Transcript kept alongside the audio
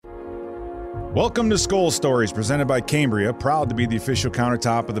Welcome to Skol Stories, presented by Cambria, proud to be the official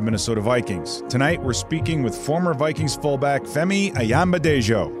countertop of the Minnesota Vikings. Tonight, we're speaking with former Vikings fullback Femi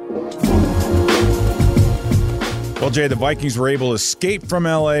Ayanbadejo. Well, Jay, the Vikings were able to escape from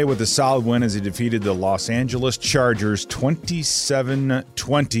L.A. with a solid win as they defeated the Los Angeles Chargers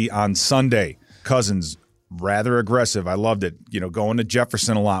 27-20 on Sunday. Cousins, rather aggressive. I loved it. Going to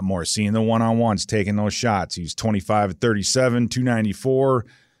Jefferson a lot more, seeing the one-on-ones, taking those shots. He was 25 of 37, 294,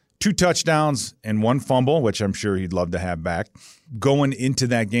 2 touchdowns, and 1 fumble, which I'm sure he'd love to have back. Going into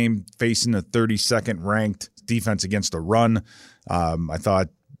that game, facing the 32nd ranked defense against the run, I thought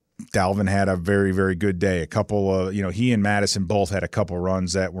Dalvin had a very, very good day. A couple of, he and Madison both had a couple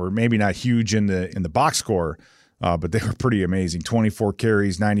runs that were maybe not huge in the box score, but they were pretty amazing. 24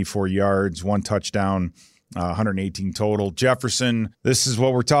 carries, 94 yards, 1 touchdown, 118 total. Jefferson, this is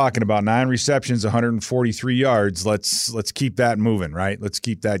what we're talking about. 9 receptions, 143 yards. Let's keep that moving, right? Let's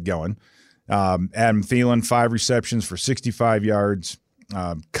keep that going. Adam Thielen, 5 receptions for 65 yards.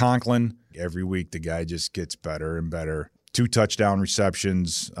 Conklin, every week the guy just gets better and better. 2 touchdown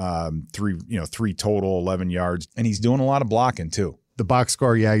receptions, 3 total, 11 yards. And he's doing a lot of blocking too. The box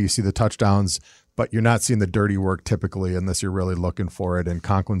score, yeah, you see the touchdowns, but you're not seeing the dirty work typically unless you're really looking for it. And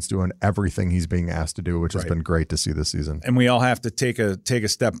Conklin's doing everything he's being asked to do, which has been great to see this season. And we all have to take a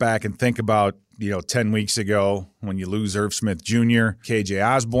step back and think about, 10 weeks ago when you lose Irv Smith Jr., KJ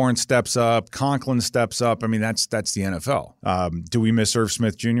Osborne steps up, Conklin steps up. I mean, that's the NFL. Do we miss Irv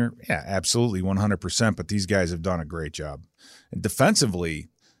Smith Jr.? Yeah, absolutely, 100%. But these guys have done a great job. And defensively,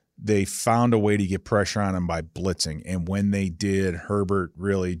 they found a way to get pressure on him by blitzing. And when they did, Herbert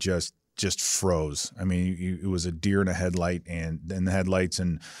really just froze. I mean, it was a deer in a headlight and in the headlights.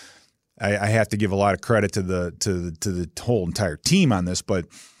 And I have to give a lot of credit to the whole entire team on this, but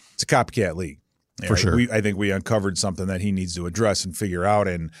it's a copycat league. For sure. I think we uncovered something that he needs to address and figure out,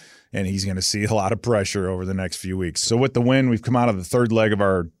 and he's going to see a lot of pressure over the next few weeks. So with the win, we've come out of the third leg of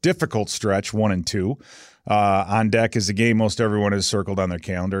our difficult stretch, 1 and 2. On deck is the game most everyone has circled on their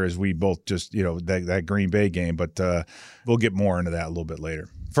calendar, as we both just, that Green Bay game. But we'll get more into that a little bit later.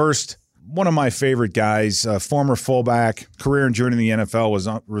 First, one of my favorite guys, former fullback, career and journey in the NFL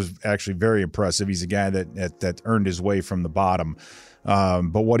was actually very impressive. He's a guy that earned his way from the bottom.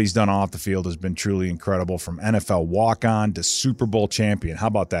 But what he's done off the field has been truly incredible, from NFL walk-on to Super Bowl champion. How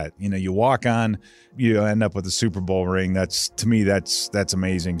about that? You walk on, you end up with a Super Bowl ring. To me, that's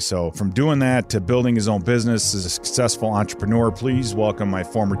amazing. So from doing that to building his own business as a successful entrepreneur, please welcome my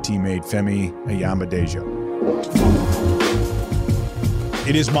former teammate, Femi Ayanbadejo.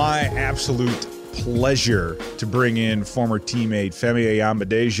 It is my absolute pleasure to bring in former teammate Femi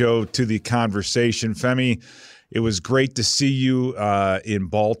Ayanbadejo to the conversation. Femi, it was great to see you in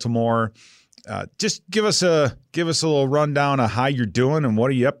Baltimore. Just give us a little rundown of how you're doing and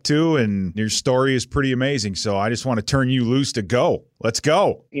what are you up to, and your story is pretty amazing. So I just want to turn you loose to go. Let's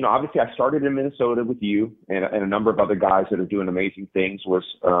go. Obviously I started in Minnesota with you and a number of other guys that are doing amazing things. Was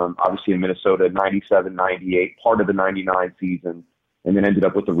obviously in Minnesota 97, 98, part of the 99 season, and then ended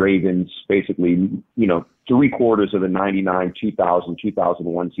up with the Ravens basically, 3/4 of the 99, 2000,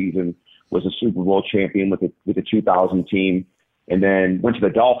 2001 season. Was a Super Bowl champion with the 2000 team, and then went to the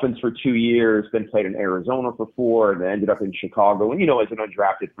Dolphins for 2 years, then played in Arizona for 4, and then ended up in Chicago. And, as an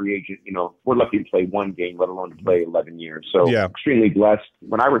undrafted free agent, we're lucky to play 1 game, let alone to play 11 years. So yeah, extremely blessed.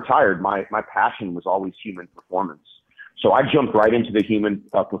 When I retired, my passion was always human performance. So I jumped right into the human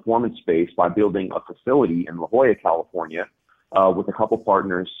performance space by building a facility in La Jolla, California, with a couple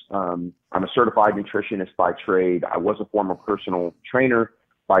partners. I'm a certified nutritionist by trade. I was a former personal trainer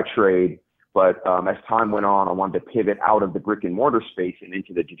by trade, but as time went on, I wanted to pivot out of the brick and mortar space and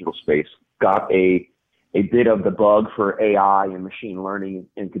into the digital space. Got a bit of the bug for AI and machine learning,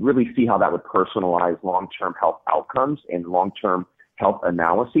 and could really see how that would personalize long-term health outcomes and long-term health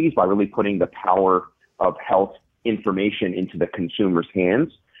analyses by really putting the power of health information into the consumer's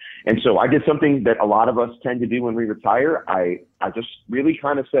hands. And so I did something that a lot of us tend to do when we retire. I just really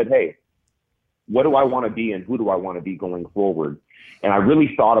kind of said, hey, what do I want to be and who do I want to be going forward? And I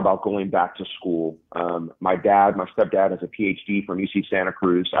really thought about going back to school. My stepdad has a PhD from UC Santa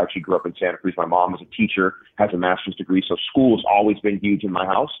Cruz. I actually grew up in Santa Cruz. My mom was a teacher, has a master's degree. So school has always been huge in my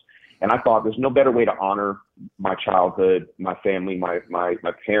house. And I thought there's no better way to honor my childhood, my family, my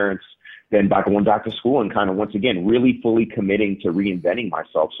parents, than by going back to school and kind of, once again, really fully committing to reinventing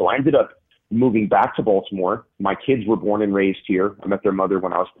myself. So I ended up moving back to Baltimore. My kids were born and raised here. I met their mother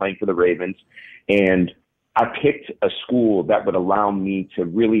when I was playing for the Ravens. And I picked a school that would allow me to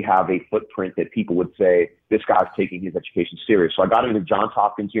really have a footprint that people would say, this guy's taking his education serious. So I got into Johns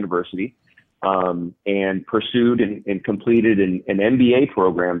Hopkins University, and pursued and completed an MBA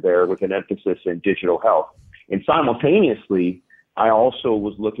program there with an emphasis in digital health. And simultaneously, I also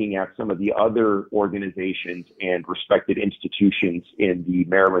was looking at some of the other organizations and respected institutions in the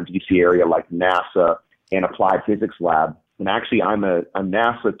Maryland, D.C. area, like NASA and Applied Physics Lab. And actually, I'm a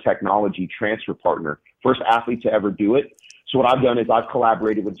NASA technology transfer partner, first athlete to ever do it. So what I've done is I've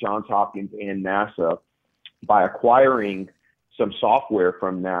collaborated with Johns Hopkins and NASA by acquiring some software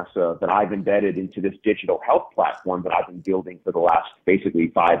from NASA that I've embedded into this digital health platform that I've been building for the last basically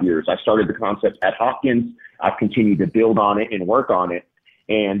 5 years. I started the concept at Hopkins. I've continued to build on it and work on it.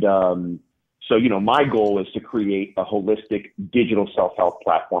 And so, my goal is to create a holistic digital self-help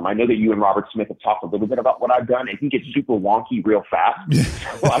platform. I know that you and Robert Smith have talked a little bit about what I've done. It can get super wonky real fast.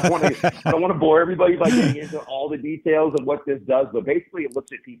 So I don't want to bore everybody by getting into all the details of what this does, but basically it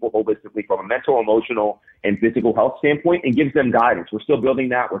looks at people holistically from a mental, emotional, and physical health standpoint and gives them guidance. We're still building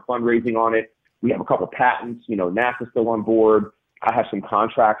that. We're fundraising on it. We have a couple patents. NASA's still on board. I have some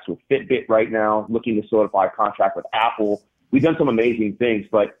contracts with Fitbit right now, looking to solidify a contract with Apple. We've done some amazing things,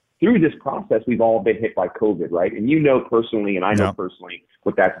 but through this process, we've all been hit by COVID, right? And personally, and I know personally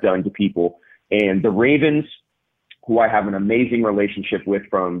what that's done to people. And the Ravens, who I have an amazing relationship with,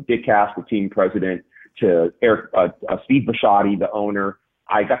 from Dick Cass, the team president, to Steve Bisciotti, the owner,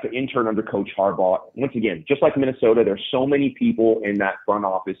 I got to intern under Coach Harbaugh. Once again, just like Minnesota, there's so many people in that front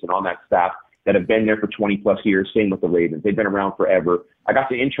office and on that staff that have been there for 20 plus years. Same with the Ravens. They've been around forever. I got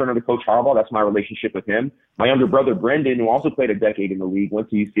to intern under Coach Harbaugh. That's my relationship with him. My younger brother, Brendan, who also played a decade in the league,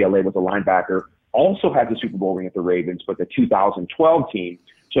 went to UCLA, was a linebacker, also had the Super Bowl ring at the Ravens, but the 2012 team.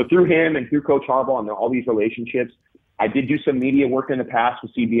 So through him and through Coach Harbaugh and all these relationships, I did do some media work in the past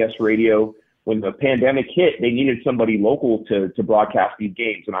with CBS Radio. When the pandemic hit, they needed somebody local to broadcast these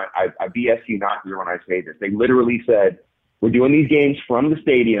games. And I BS you not here when I say this. They literally said, we're doing these games from the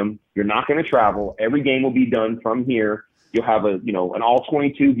stadium. You're not going to travel. Every game will be done from here. You'll have an all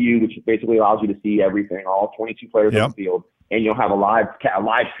 22 view, which basically allows you to see everything, all 22 players on the field, and you'll have a live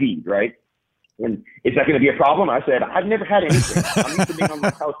feed, right? And is that going to be a problem? I said, I've never had anything. I'm used to being on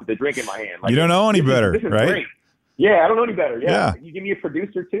my couch with a drink in my hand. You don't know any better, this is right? Great. Yeah, I don't know any better. Yeah. You give me a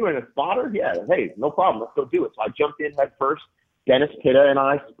producer too and a spotter. Yeah. Hey, no problem. Let's go do it. So I jumped in head first. Dennis Pitta and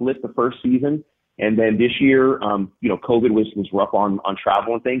I split the first season. And then this year, COVID was rough on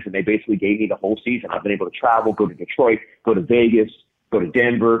travel and things, and they basically gave me the whole season. I've been able to travel, go to Detroit, go to Vegas, go to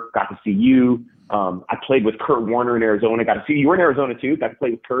Denver, got to see you. I played with Kurt Warner in Arizona. Got to see you were in Arizona too. Got to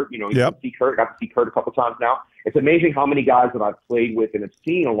play with Kurt. Got to see Kurt a couple times now. It's amazing how many guys that I've played with and have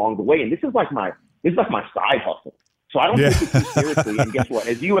seen along the way. And this is like my side hustle. So I don't take it too seriously. And guess what?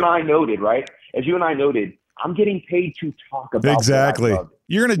 As you and I noted, right? I'm getting paid to talk about exactly.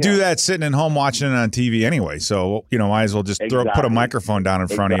 You're going to do that sitting at home watching it on TV anyway. So, might as well just put a microphone down in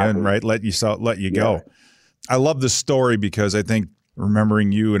front of you and let you go. I love the story because I think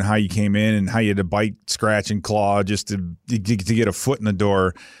remembering you and how you came in and how you had to bite, scratch, and claw just to get a foot in the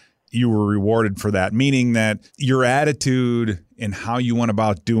door, you were rewarded for that, meaning that your attitude and how you went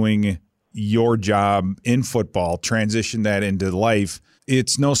about doing your job in football, transition that into life.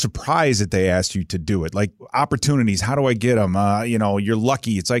 It's no surprise that they asked you to do it. Like opportunities, how do I get them? You're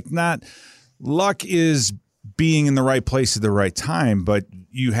lucky. It's like not luck is being in the right place at the right time, but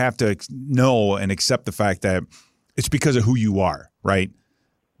you have to know and accept the fact that it's because of who you are, right?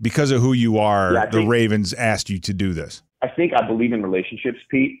 Because of who you are, the Ravens asked you to do this. I believe in relationships,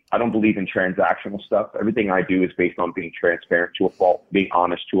 Pete. I don't believe in transactional stuff. Everything I do is based on being transparent to a fault, being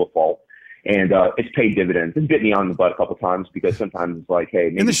honest to a fault. And it's paid dividends. It's bit me on the butt a couple times because sometimes it's like, hey,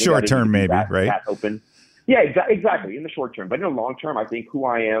 maybe in the short term, maybe, right? Open. Yeah, exactly. In the short term, but in the long term, I think who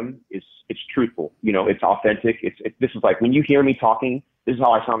I am it's truthful. It's authentic. This is like when you hear me talking. This is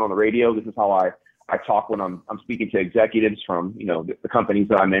how I sound on the radio. This is how I talk when I'm speaking to executives from the companies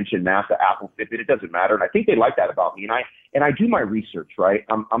that I mentioned, NASA, Apple, Fitbit. It doesn't matter, and I think they like that about me. And I do my research, right?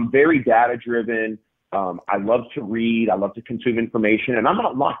 I'm very data driven. I love to read. I love to consume information, and I'm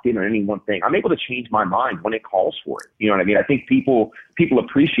not locked in on any one thing. I'm able to change my mind when it calls for it. You know what I mean? I think people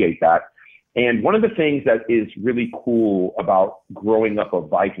appreciate that. And one of the things that is really cool about growing up a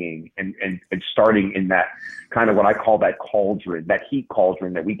Viking and starting in that kind of what I call that cauldron, that heat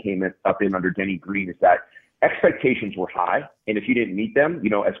cauldron that we came up in under Denny Green, is that expectations were high. And if you didn't meet them,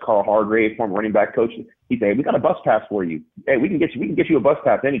 as Carl Hargrave, former running back coach, he'd say, we got a bus pass for you. Hey, we can get you a bus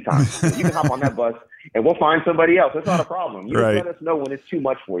pass anytime. You can hop on that bus and we'll find somebody else. That's not a problem. You just let us know when it's too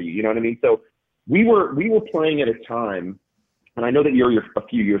much for you. You know what I mean? So we were playing at a time, and I know that you're a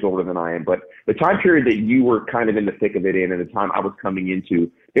few years older than I am, but the time period that you were kind of in the thick of it in and the time I was coming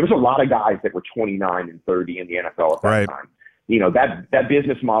into, there was a lot of guys that were 29 and 30 in the NFL at that time. that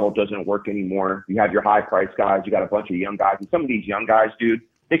business model doesn't work anymore. You have your high price guys, you got a bunch of young guys, and some of these young guys, dude,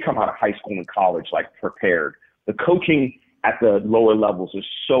 they come out of high school and college like prepared. The coaching at the lower levels is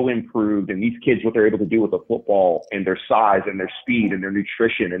so improved, and these kids, what they're able to do with the football and their size and their speed and their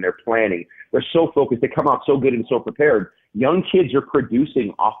nutrition and their planning, they're so focused. They come out so good and so prepared. Young kids are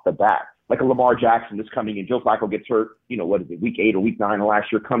producing off the bat. Like a Lamar Jackson is coming in. Joe Flacco gets hurt, week 8 or week 9 of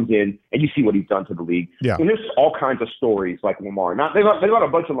last year, comes in, and you see what he's done to the league. Yeah. And there's all kinds of stories like Lamar. There's not a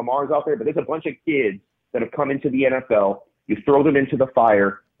bunch of Lamars out there, but there's a bunch of kids that have come into the NFL. You throw them into the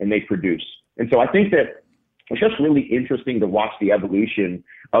fire, and they produce. And so I think that it's just really interesting to watch the evolution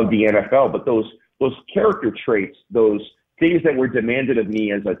of the NFL. But those character traits, those things that were demanded of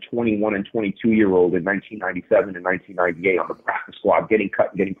me as a 21 and 22-year-old in 1997 and 1998 on the practice squad, getting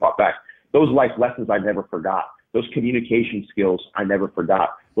cut and getting caught back, those life lessons I never forgot. Those communication skills I never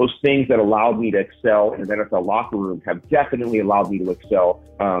forgot. Those things that allowed me to excel in the NFL locker room have definitely allowed me to excel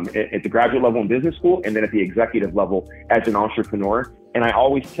at the graduate level in business school and then at the executive level as an entrepreneur. And I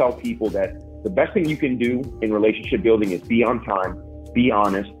always tell people that the best thing you can do in relationship building is be on time, be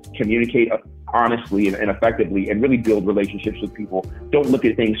honest, communicate honestly and effectively, and really build relationships with people. Don't look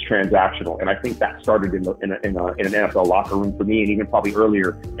at things transactional. And I think that started in an NFL locker room for me, and even probably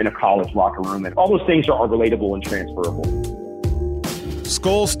earlier in a college locker room. And all those things are relatable and transferable.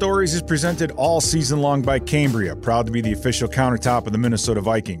 Skol Stories is presented all season long by Cambria, proud to be the official countertop of the Minnesota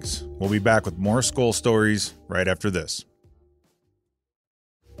Vikings. We'll be back with more Skol Stories right after this.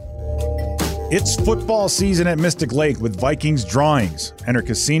 It's football season at Mystic Lake with Vikings drawings. Enter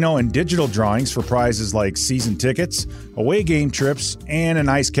casino and digital drawings for prizes like season tickets, away game trips, and an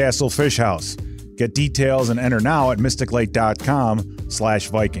Ice Castle Fish House. Get details and enter now at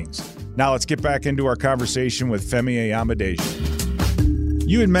mysticlake.com/Vikings. Now let's get back into our conversation with Femi Ayanbadejo.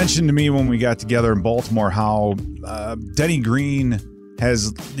 You had mentioned to me when we got together in Baltimore how Denny Green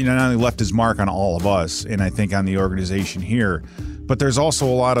has not only left his mark on all of us, and I think on the organization here, but there's also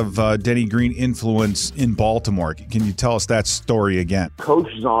a lot of Denny Green influence in Baltimore. Can you tell us that story again? Coach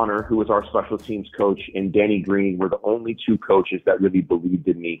Zahner, who was our special teams coach, and Denny Green were the only two coaches that really believed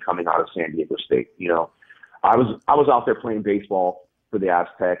in me coming out of San Diego State. I was out there playing baseball for the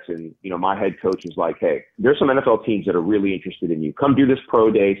Aztecs, and my head coach was like, "Hey, there's some NFL teams that are really interested in you. Come do this pro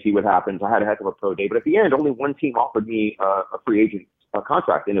day, see what happens." I had a heck of a pro day, but at the end, only one team offered me a free agent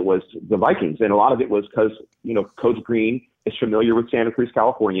contract, and it was the Vikings. And a lot of it was because Coach Green is familiar with Santa Cruz,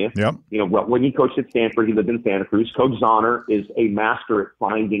 California. Yep. When he coached at Stanford, he lived in Santa Cruz. Coach Zahner is a master at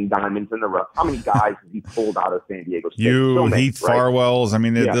finding diamonds in the rough. How many guys has he pulled out of San Diego State? So many, Heath right? Farwell's. I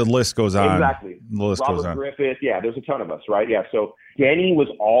mean, the list goes on. Exactly. The list Robert goes on. Griffith. Yeah, there's a ton of us, right? Yeah. So Denny was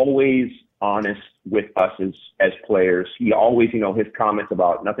always honest with us as players. He always, his comments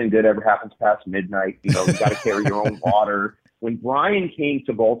about nothing good ever happens past midnight. You got to carry your own water. When Brian came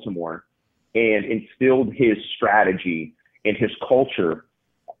to Baltimore and instilled his strategy and his culture,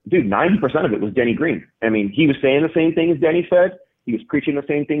 dude, 90% of it was Denny Green. I mean, he was saying the same thing as Denny said. He was preaching the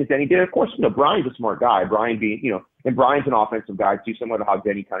same thing as Denny did. Of course, Brian's a smart guy. Brian being, and Brian's an offensive guy too, similar to how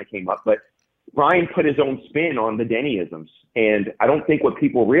Denny kind of came up. But Brian put his own spin on the Dennyisms. And I don't think what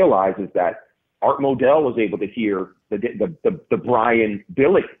people realize is that Art Modell was able to hear the Brian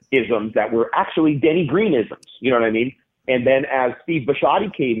Billick-isms that were actually Denny Green-isms. You know what I mean? And then as Steve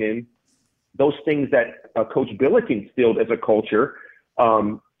Bisciotti came in, those things that Coach Billick instilled as a culture,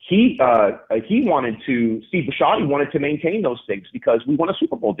 Steve Bisciotti wanted to maintain those things because we won a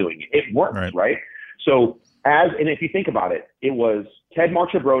Super Bowl doing it. It worked, right? So and if you think about it, it was Ted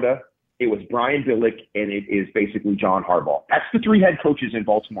Marchibroda, it was Brian Billick, and it is basically John Harbaugh. That's the three head coaches in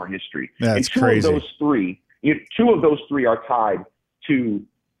Baltimore history. That's and crazy. Two of those three are tied to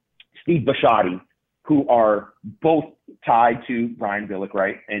Steve Bisciotti, who are both tied to Brian Billick,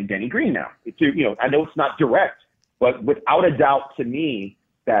 right, and Denny Green now. I know it's not direct, but without a doubt to me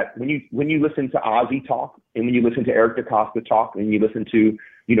that when you listen to Ozzie talk and when you listen to Eric DeCosta talk and you listen to,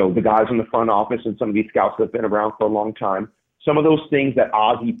 the guys in the front office and some of these scouts that have been around for a long time, some of those things that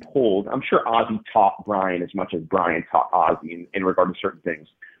Ozzie pulled, I'm sure Ozzie taught Brian as much as Brian taught Ozzie in regard to certain things.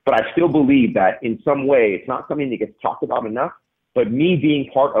 But I still believe that in some way, it's not something that gets talked about enough, but me being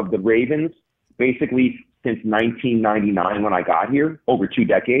part of the Ravens, basically since 1999 when I got here, over 2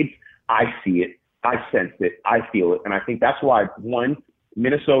 decades, I see it, I sense it, I feel it. And I think that's why, one,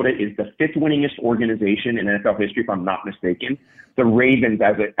 Minnesota is the 5th winningest organization in NFL history, if I'm not mistaken. The Ravens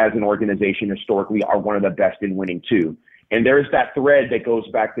as an organization historically are one of the best in winning too. And there's that thread that goes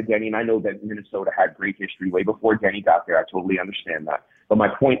back to Denny, and I know that Minnesota had great history way before Denny got there. I totally understand that. But my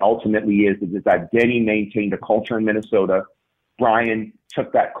point ultimately is that Denny maintained a culture in Minnesota. Brian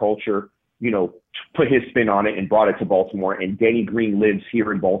took that culture, put his spin on it and brought it to Baltimore. And Denny Green lives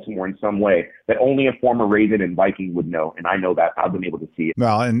here in Baltimore in some way that only a former Raven and Viking would know. And I know that. I've been able to see it.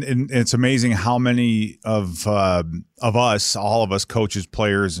 Well, and it's amazing how many of us, all of us, coaches,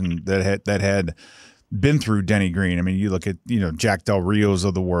 players, and that had been through Denny Green. I mean, you look at Jack Del Rios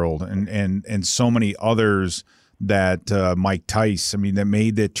of the world, and so many others that Mike Tice. I mean, that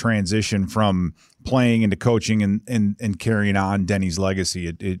made the transition from playing into coaching and carrying on Denny's legacy.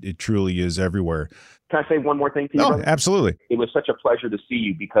 It truly is everywhere. Can I say one more thing to you? No, brother? Absolutely. It was such a pleasure to see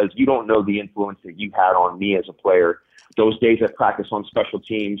you because you don't know the influence that you had on me as a player. Those days at practice on special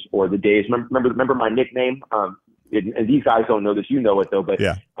teams, or the days. Remember my nickname. And these guys don't know this. You know it though. But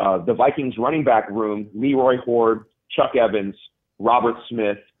yeah. The Vikings running back room: Leroy Horde, Chuck Evans, Robert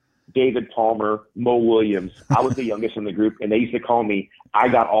Smith, David Palmer, Mo Williams. I was the youngest in the group, and they used to call me, I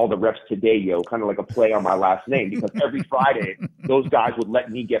got all the reps today, yo, kind of like a play on my last name, because every Friday, those guys would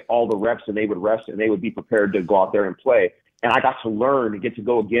let me get all the reps, and they would rest, and they would be prepared to go out there and play. And I got to learn and get to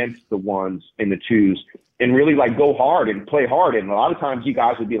go against the ones and the twos and really, go hard and play hard. And a lot of times you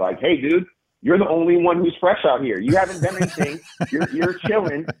guys would be like, hey, dude, you're the only one who's fresh out here. You haven't done anything. You're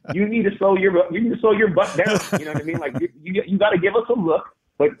chilling. You need to slow your butt down. You know what I mean? You got to give us a look.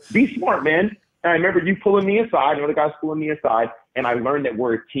 But be smart, man. And I remember you pulling me aside, the guys pulling me aside, and I learned that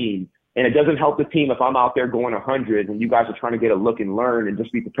we're a team. And it doesn't help the team if I'm out there going 100 and you guys are trying to get a look and learn and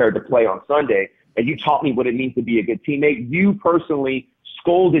just be prepared to play on Sunday. And you taught me what it means to be a good teammate. You personally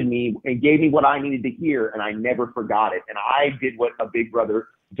scolded me and gave me what I needed to hear, and I never forgot it. And I did what a big brother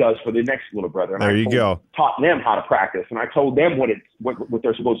does for the next little brother. And there you go. Taught them how to practice, and I told them what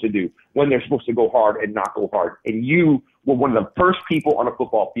they're supposed to do, when they're supposed to go hard and not go hard. And you were one of the first people on a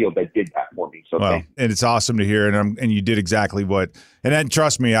football field that did that for me. So well, and it's awesome to hear, and you did exactly what. And then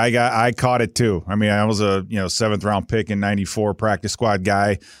trust me, I caught it too. I mean, I was a 7th round pick in '94 practice squad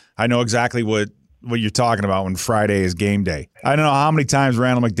guy. I know exactly what you're talking about when Friday is game day. I don't know how many times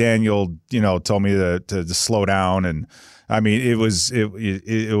Randall McDaniel, told me to slow down. And I mean, it was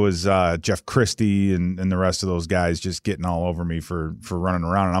Jeff Christie and the rest of those guys just getting all over me for running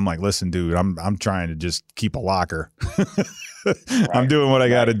around. And I'm like, listen, dude, I'm trying to just keep a locker. Right. I'm doing what I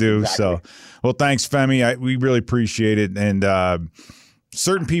got to do. Exactly. So, well, thanks, Femi. We really appreciate it. And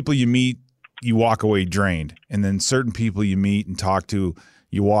certain people you meet, you walk away drained. And then certain people you meet and talk to,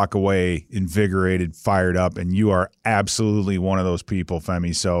 you walk away invigorated, fired up, and you are absolutely one of those people,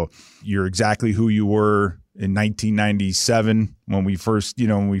 Femi. So you're exactly who you were in 1997 when we first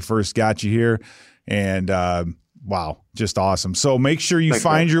got you here, and wow, just awesome. So make sure you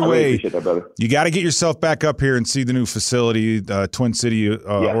find your way. Appreciate that, brother. You got to get yourself back up here and see the new facility. Twin City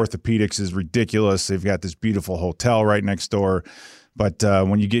Orthopedics is ridiculous. They've got this beautiful hotel right next door. But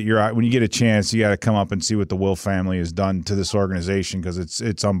when you get a chance, you got to come up and see what the Will family has done to this organization, because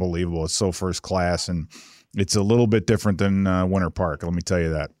it's unbelievable. It's so first class, and it's a little bit different than Winter Park. Let me tell you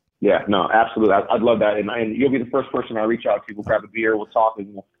that. Yeah, no, absolutely. I'd love that, and you'll be the first person I reach out to. We'll grab a beer, we'll talk,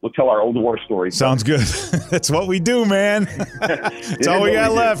 and we'll tell our old war stories. Sounds good. That's what we do, man. That's all we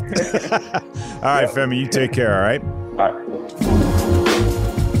got left. All right, Femi, you take care. All right. All right.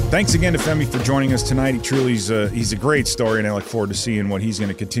 Thanks again to Femi for joining us tonight. He truly he's a great story, and I look forward to seeing what he's going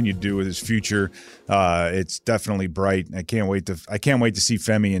to continue to do with his future. It's definitely bright. I can't wait to see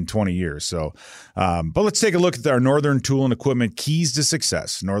Femi in 20 years. So, but let's take a look at our Northern Tool and Equipment keys to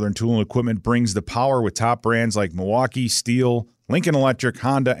success. Northern Tool and Equipment brings the power with top brands like Milwaukee, Steel, Lincoln Electric,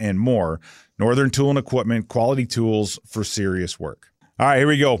 Honda, and more. Northern Tool and Equipment, quality tools for serious work. All right, here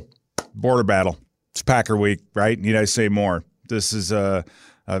we go. Border battle. It's Packer week, right? Need I say more? This is a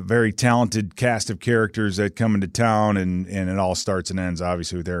very talented cast of characters that come into town, and it all starts and ends,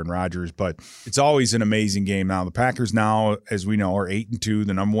 obviously, with Aaron Rodgers. But it's always an amazing game now. The Packers now, as we know, are 8-2,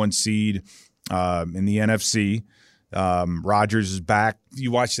 the number 1 seed in the NFC. Rodgers is back.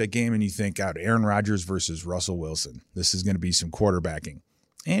 You watch that game and you think, God, Aaron Rodgers versus Russell Wilson. This is going to be some quarterbacking.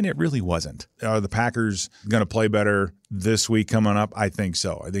 And it really wasn't. Are the Packers going to play better this week coming up? I think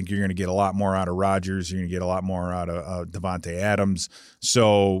so. I think you're going to get a lot more out of Rodgers. You're going to get a lot more out of Devontae Adams.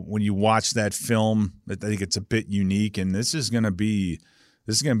 So when you watch that film, I think it's a bit unique, and this is going to be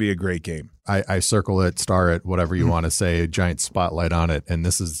a great game. I circle it, star it, whatever you want to say, a giant spotlight on it. And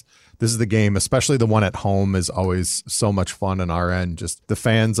this is the game, especially the one at home, is always so much fun on our end. Just the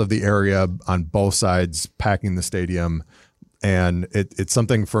fans of the area on both sides packing the stadium. And it's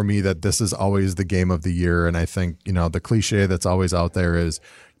something for me that this is always the game of the year. And I think, the cliche that's always out there is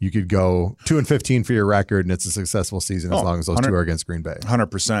you could go 2-15 for your record and it's a successful season as long as those two are against Green Bay.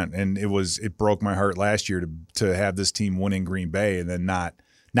 100%. And it broke my heart last year to have this team win in Green Bay and then not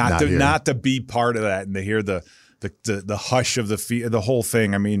to be part of that and to hear the hush of the whole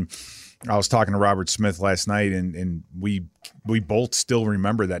thing. I mean, I was talking to Robert Smith last night, and we both still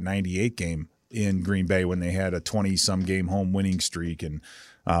remember that 98 game in Green Bay when they had a 20-some game home winning streak and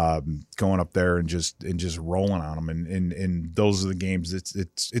going up there and just rolling on them. And those are the games.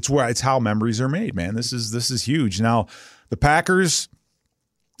 It's how memories are made, man. This is huge. Now, the Packers,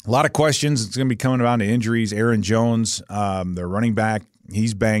 a lot of questions. It's going to be coming down to injuries. Aaron Jones, their running back,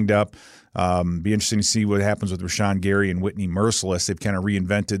 he's banged up. Be interesting to see what happens with Rashawn Gary and Whitney Merciless. They've kind of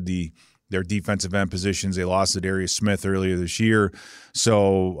reinvented their defensive end positions. They lost to Darius Smith earlier this year.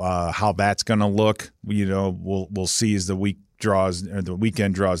 So how that's going to look, we'll see as the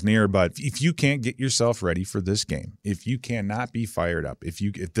weekend draws near. But if you can't get yourself ready for this game, if you cannot be fired up,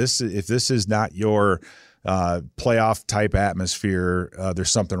 if this is not your playoff type atmosphere,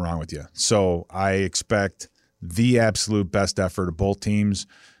 there's something wrong with you. So I expect the absolute best effort of both teams.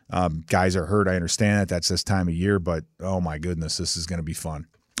 Guys are hurt. I understand that. That's this time of year, but oh my goodness, this is going to be fun.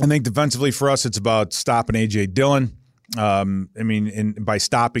 I think defensively for us, it's about stopping A.J. Dillon. And by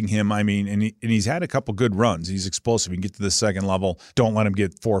stopping him, and he's had a couple good runs. He's explosive. You can get to the second level. Don't let him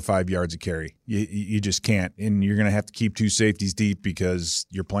get 4 or 5 yards of carry. You just can't. And you're going to have to keep 2 safeties deep because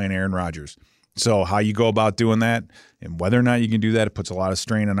you're playing Aaron Rodgers. So how you go about doing that and whether or not you can do that, it puts a lot of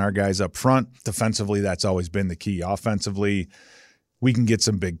strain on our guys up front. Defensively, that's always been the key. Offensively, we can get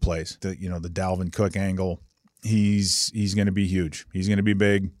some big plays. The Dalvin Cook angle, he's going to be huge. He's going to be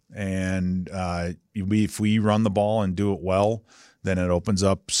big. And if we run the ball and do it well, then it opens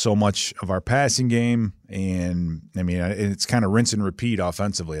up so much of our passing game. And, it's kind of rinse and repeat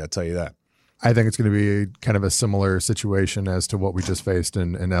offensively, I'll tell you that. I think it's going to be kind of a similar situation as to what we just faced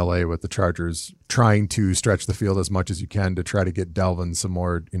in LA with the Chargers, trying to stretch the field as much as you can to try to get Dalvin some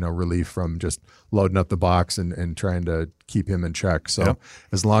more, relief from just loading up the box and trying to keep him in check. So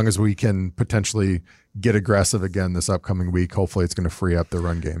As long as we can potentially get aggressive again this upcoming week, hopefully it's going to free up the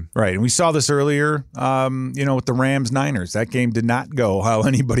run game. Right. And we saw this earlier, with the Rams-Niners. That game did not go how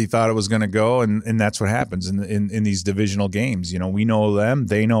anybody thought it was going to go. And that's what happens in these divisional games. We know them.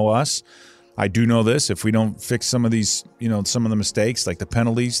 They know us. I do know this. If we don't fix some of these, some of the mistakes, like the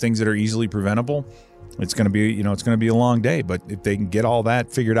penalties, things that are easily preventable, it's going to be a long day. But if they can get all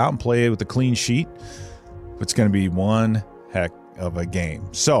that figured out and play with a clean sheet, it's going to be one heck of a game.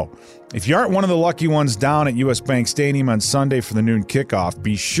 So if you aren't one of the lucky ones down at US Bank Stadium on Sunday for the noon kickoff,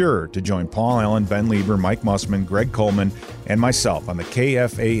 be sure to join Paul Allen, Ben Lieber, Mike Mussman, Greg Coleman, and myself on the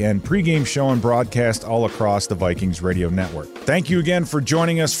KFAN pregame show and broadcast all across the Vikings radio network. Thank you again for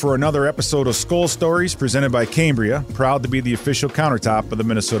joining us for another episode of Skol Stories presented by Cambria, proud to be the official countertop of the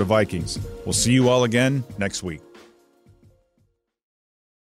Minnesota Vikings. We'll see you all again next week.